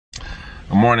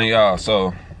Good morning, y'all.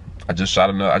 So I just shot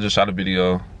a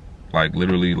video like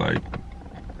literally like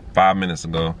 5 minutes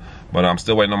ago, but I'm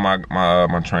still waiting on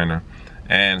my trainer.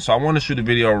 And so I want to shoot a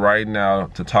video right now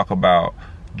to talk about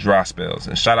dry spells.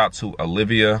 And shout out to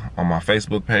Olivia on my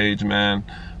Facebook page, man.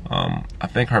 I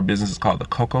think her business is called The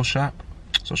Cocoa Shop.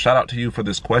 So shout out to you for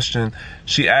this question.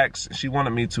 She wanted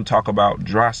me to talk about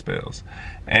dry spells.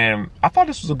 And I thought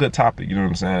this was a good topic, you know what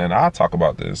I'm saying? And I'll talk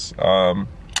about this.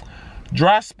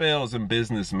 Dry spells in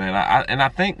business, man. I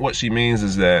think what she means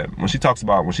is that when she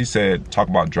said talk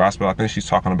about dry spell, I think she's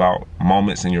talking about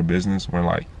moments in your business where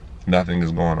like nothing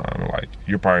is going on, like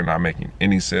you're probably not making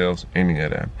any sales, any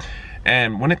of that.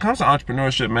 And when it comes to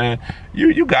entrepreneurship, man,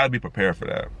 you got to be prepared for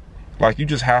that. Like you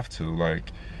just have to.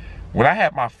 Like when I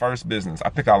had my first business, I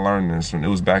think I learned this when it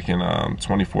was back in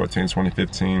 2014,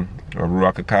 2015,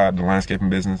 Ruakakad, the landscaping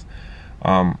business.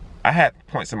 I had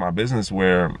points in my business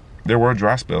where there were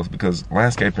dry spells because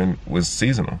landscaping was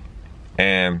seasonal,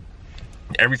 and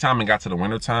every time it got to the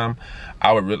winter time,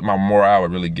 my morale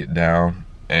would really get down,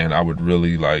 and I would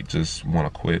really like just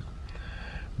want to quit.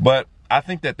 But I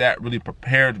think that really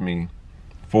prepared me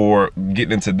for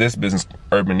getting into this business,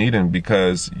 Urban Eden,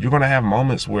 because you're gonna have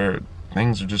moments where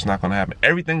things are just not gonna happen.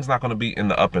 Everything's not gonna be in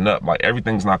the up and up. Like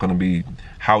everything's not gonna be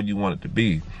how you want it to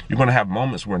be. You're gonna have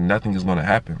moments where nothing is gonna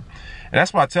happen. And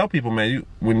that's why I tell people, man,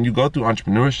 when you go through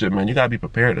entrepreneurship, man, you gotta be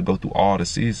prepared to go through all the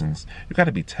seasons. You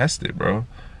gotta be tested, bro.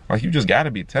 Like you just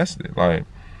gotta be tested. Like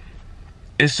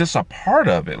it's just a part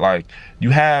of it. Like you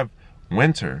have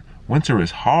winter. Winter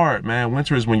is hard, man.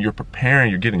 Winter is when you're preparing,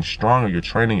 you're getting stronger, you're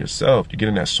training yourself, you're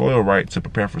getting that soil right to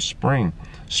prepare for spring.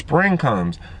 Spring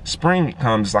comes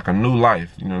like a new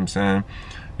life, you know what I'm saying?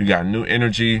 You got new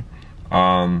energy.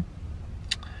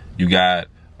 You got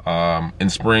in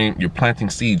spring, you're planting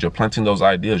seeds, you're planting those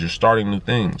ideas, you're starting new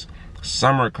things.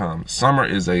 Summer comes. Summer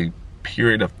is a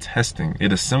period of testing.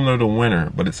 It is similar to winter,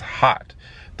 but it's hot.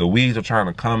 The weeds are trying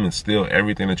to come and steal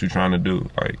everything that you're trying to do.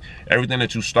 Like everything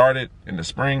that you started in the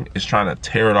spring is trying to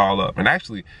tear it all up. And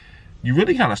actually, you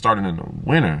really kind of started in the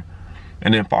winter.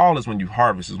 And then fall is when you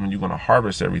harvest, is when you're gonna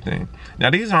harvest everything.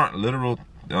 Now these aren't literal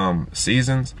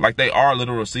seasons. Like they are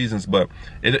literal seasons, but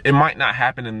it might not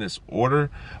happen in this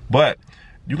order. But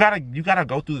you gotta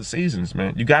go through the seasons,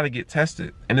 man. You gotta get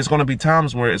tested. And there's gonna be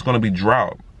times where it's gonna be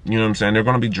drought. You know what I'm saying? There are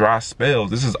gonna be dry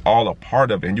spells. This is all a part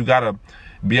of it. And you gotta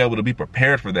be able to be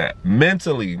prepared for that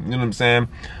mentally. You know what I'm saying?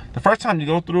 The first time you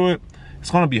go through it, it's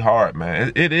gonna be hard,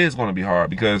 man. It is gonna be hard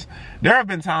because there have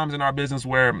been times in our business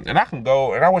where, and I can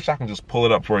go, and I wish I can just pull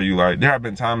it up for you. Like there have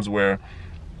been times where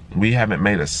we haven't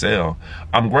made a sale.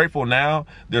 I'm grateful now.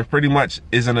 There pretty much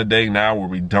isn't a day now where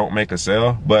we don't make a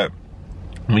sale. But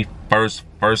when we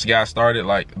first got started,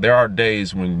 like there are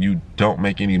days when you don't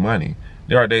make any money.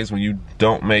 There are days when you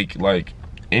don't make like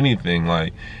anything,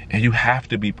 like, and you have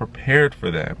to be prepared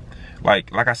for that.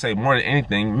 Like I say, more than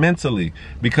anything, mentally,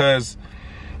 because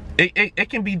it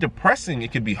can be depressing.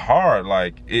 It can be hard.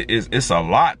 Like it's a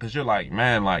lot because you're like,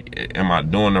 man, like, am I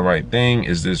doing the right thing?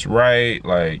 Is this right?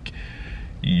 Like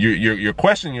you're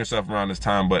questioning yourself around this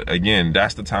time. But again,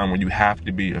 that's the time when you have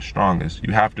to be your strongest.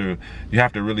 You have to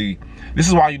really. This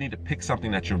is why you need to pick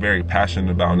something that you're very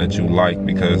passionate about and that you like,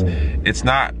 because it's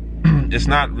not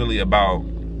really about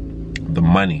the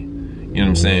money. You know what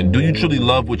I'm saying? Do you truly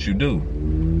love what you do?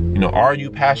 You know, are you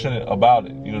passionate about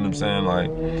it? You know what I'm saying?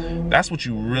 Like, that's what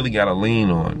you really gotta lean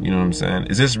on. You know what I'm saying?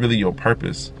 Is this really your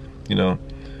purpose? You know,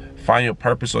 find your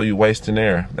purpose or you wasting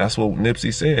air. That's what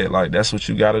Nipsey said. Like, that's what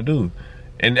you gotta do.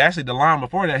 And actually, the line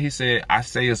before that, he said, "I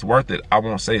say it's worth it. I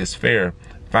won't say it's fair.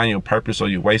 Find your purpose or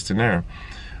you wasting air."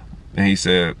 And he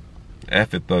said,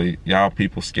 "F it though, y'all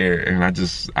people scared." And I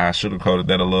sugarcoated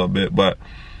that a little bit, but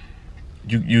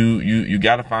you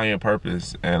gotta find your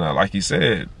purpose. And like you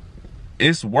said,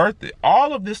 it's worth it.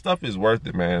 All of this stuff is worth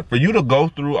it, man. For you to go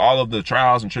through all of the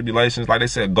trials and tribulations, like they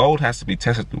said, gold has to be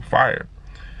tested through fire.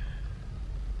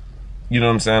 You know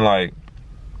what I'm saying? Like,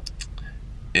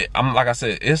 like I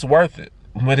said, it's worth it,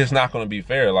 but it's not gonna be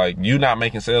fair. Like, you not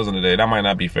making sales in a day, that might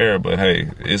not be fair, but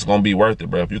hey, it's gonna be worth it,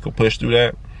 bro. If you can push through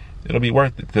that, it'll be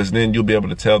worth it, because then you'll be able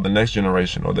to tell the next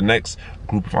generation or the next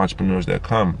group of entrepreneurs that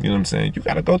come, you know what I'm saying? You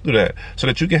gotta go through that so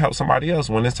that you can help somebody else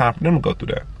when it's time for them to go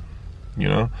through that, you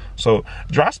know? So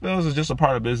dry spells is just a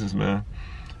part of business, man.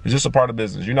 It's just a part of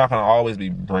business. You're not gonna always be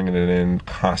bringing it in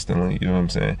constantly, you know what I'm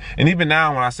saying? And even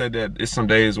now, when I said that, it's some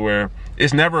days where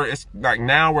it's like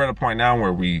now we're at a point now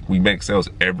where we make sales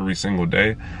every single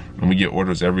day and we get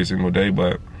orders every single day.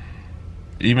 But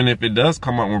even if it does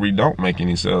come up when we don't make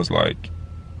any sales, like,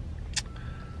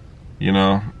 you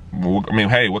know, I mean,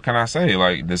 hey, what can I say?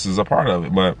 Like, this is a part of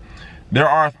it. But there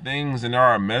are things and there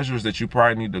are measures that you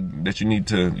probably need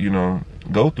to, you know,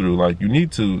 go through. Like, you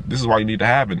need to, this is why you need to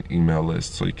have an email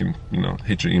list, so you can, you know,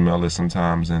 hit your email list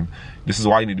sometimes. And this is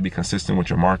why you need to be consistent with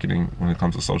your marketing when it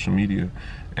comes to social media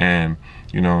and,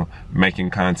 you know, making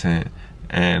content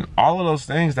and all of those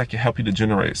things that can help you to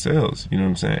generate sales. You know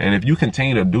what I'm saying? And if you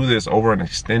continue to do this over an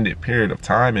extended period of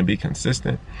time and be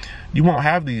consistent, you won't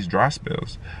have these dry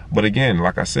spells. But again,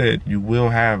 like I said, you will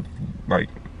have, like,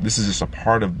 this is just a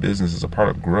part of business, it's a part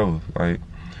of growth. Like,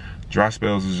 dry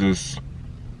spells is just,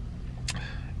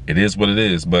 it is what it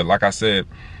is. But like I said,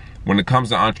 when it comes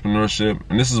to entrepreneurship,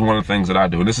 and this is one of the things that I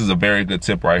do, and this is a very good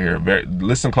tip right here.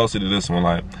 Listen closely to this one.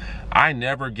 Like, I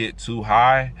never get too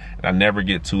high and I never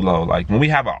get too low. Like, when we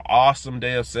have an awesome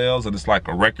day of sales and it's like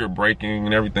a record breaking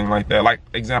and everything like that, like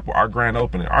example, our grand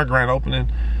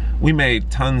opening, we made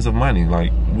tons of money.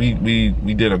 Like, we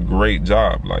did a great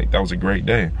job. Like, that was a great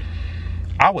day.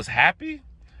 I was happy,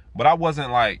 but I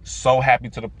wasn't like so happy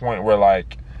to the point where,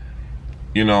 like,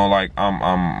 you know, like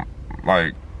I'm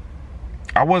like,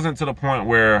 I wasn't to the point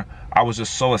where I was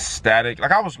just so ecstatic.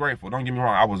 Like, I was grateful, don't get me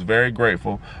wrong, I was very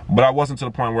grateful, but I wasn't to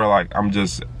the point where, like, I'm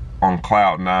just on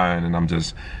cloud 9 and I'm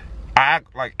just,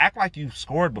 act like you've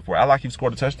scored before, act like you've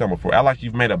scored a touchdown before, act like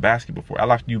you've made a basket before, act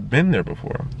like you've been there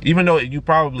before. Even though you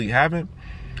probably haven't,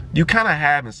 you kind of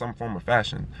have in some form or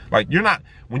fashion. Like, you're not,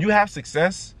 when you have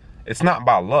success, it's not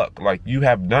by luck. Like, you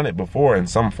have done it before in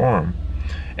some form.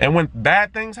 And when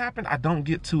bad things happen, I don't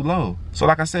get too low. So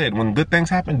like I said, when good things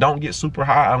happen, don't get super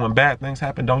high. And when bad things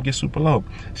happen, don't get super low.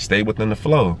 Stay within the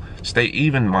flow. Stay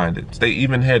even-minded. Stay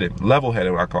even-headed.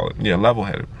 Level-headed, what I call it. Yeah,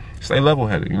 level-headed. Stay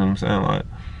level-headed, you know what I'm saying? Like,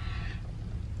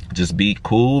 just be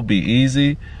cool, be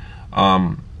easy.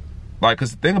 Like,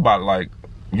 cause the thing about it, like,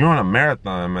 you're on a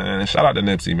marathon, man. And shout out to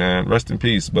Nipsey, man. Rest in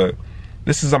peace. But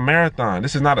this is a marathon.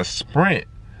 This is not a sprint.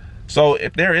 So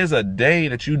if there is a day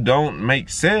that you don't make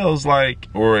sales, like,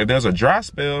 or if there's a dry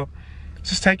spell,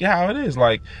 just take it how it is.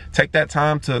 Like, take that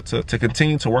time to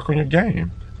continue to work on your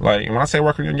game. Like, when I say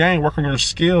work on your game, work on your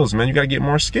skills, man. You gotta get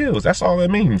more skills. That's all that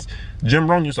means.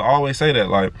 Jim Rohn used to always say that,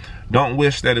 like, don't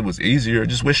wish that it was easier,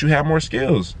 just wish you had more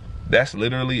skills. That's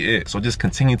literally it. So just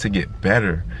continue to get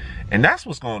better. And that's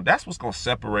what's gonna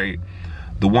separate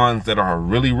the ones that are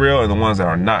really real and the ones that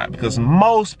are not. Because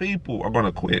most people are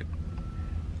gonna quit.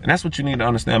 And that's what you need to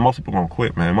understand. Most people are gonna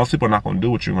quit, man. Most people are not gonna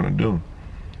do what you're gonna do.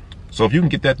 So if you can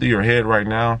get that through your head right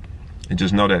now and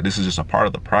just know that this is just a part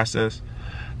of the process,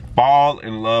 fall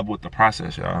in love with the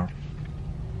process, y'all.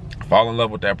 Fall in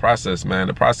love with that process, man.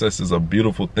 The process is a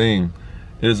beautiful thing.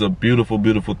 It is a beautiful,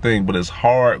 beautiful thing, but it's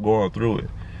hard going through it.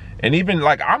 And even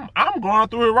like I'm going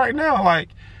through it right now. Like,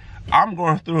 I'm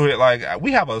going through it. Like,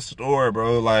 we have a store,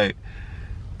 bro. Like,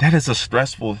 that is a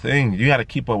stressful thing. You got to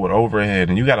keep up with overhead,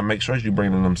 and you got to make sure you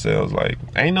bring in them sales. Like,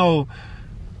 ain't no,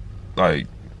 like,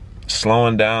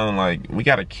 slowing down. Like, we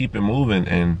got to keep it moving,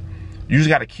 and you just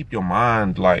got to keep your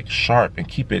mind, like, sharp and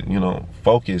keep it, you know,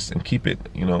 focused and keep it,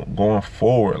 you know, going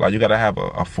forward. Like, you got to have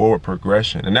a forward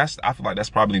progression. And that's, I feel like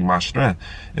that's probably my strength,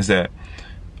 is that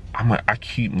I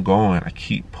keep going, I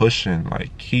keep pushing,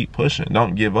 like, keep pushing,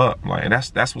 don't give up. Like, and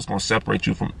that's what's gonna separate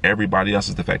you from everybody else,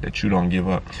 is the fact that you don't give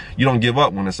up. You don't give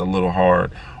up when it's a little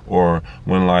hard, or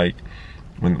when, like,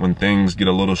 when things get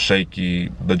a little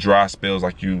shaky, the dry spells,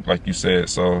 like you said.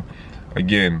 So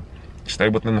again, stay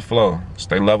within the flow,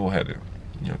 stay level-headed,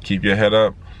 you know, keep your head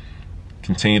up,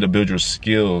 continue to build your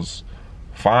skills,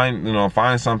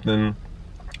 find something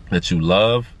that you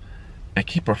love, and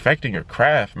keep perfecting your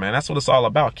craft, man. That's what it's all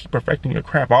about. Keep perfecting your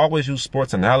craft. I always use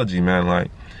sports analogy, man.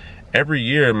 Like, every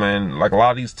year, man, like, a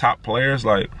lot of these top players,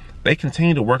 like, they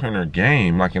continue to work on their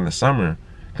game, like, in the summer.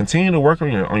 Continue to work on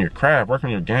your craft, work on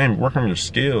your game, work on your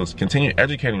skills, continue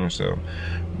educating yourself.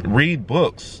 Read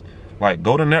books, like,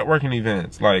 go to networking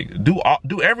events, like,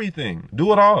 do everything,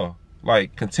 do it all.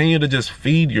 Like, continue to just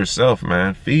feed yourself,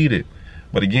 man, feed it.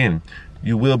 But again,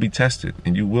 you will be tested,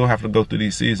 and you will have to go through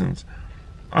these seasons.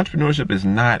 Entrepreneurship is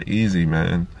not easy,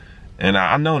 man. And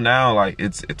I know now, like,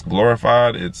 it's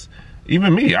glorified. It's,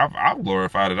 even me, I've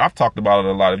glorified it. I've talked about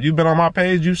it a lot. If you've been on my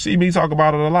page, you see me talk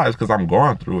about it a lot. It's because I'm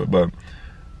going through it. But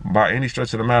by any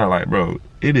stretch of the matter, like, bro,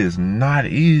 it is not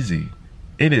easy.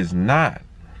 It is not.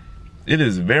 It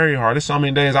is very hard. There's so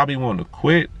many days I'll be wanting to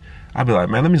quit. I'll be like,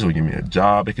 man, let me just give me a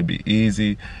job. It could be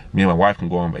easy. Me and my wife can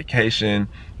go on vacation,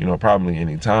 you know, probably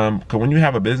anytime. Because when you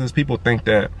have a business, people think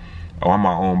that, oh, I'm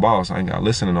my own boss, I ain't gotta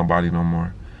listen to nobody no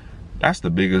more. That's the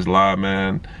biggest lie,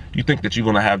 man. You think that you're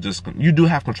gonna have you do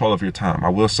have control of your time, I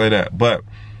will say that, but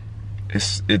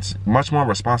it's much more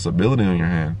responsibility on your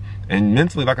hand. And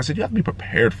mentally, like I said, you have to be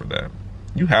prepared for that.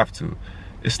 You have to.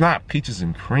 It's not peaches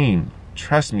and cream.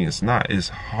 Trust me, it's not. It's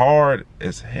hard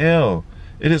as hell.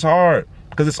 It is hard,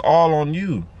 because it's all on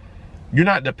you. you're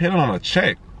not dependent on a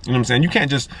check. You know what I'm saying? You can't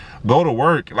just go to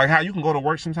work, like how you can go to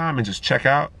work sometime and just check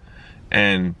out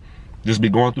and just be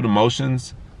going through the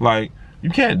motions. Like, you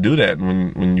can't do that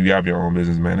when you have your own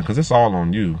business, man, because it's all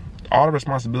on you. All the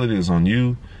responsibility is on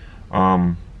you.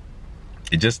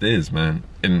 It just is, man.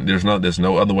 And there's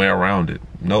no other way around it.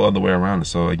 No other way around it.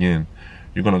 So again,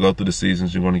 you're gonna go through the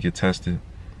seasons, you're gonna get tested,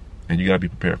 and you gotta be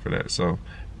prepared for that. So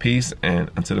peace,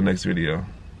 and until the next video.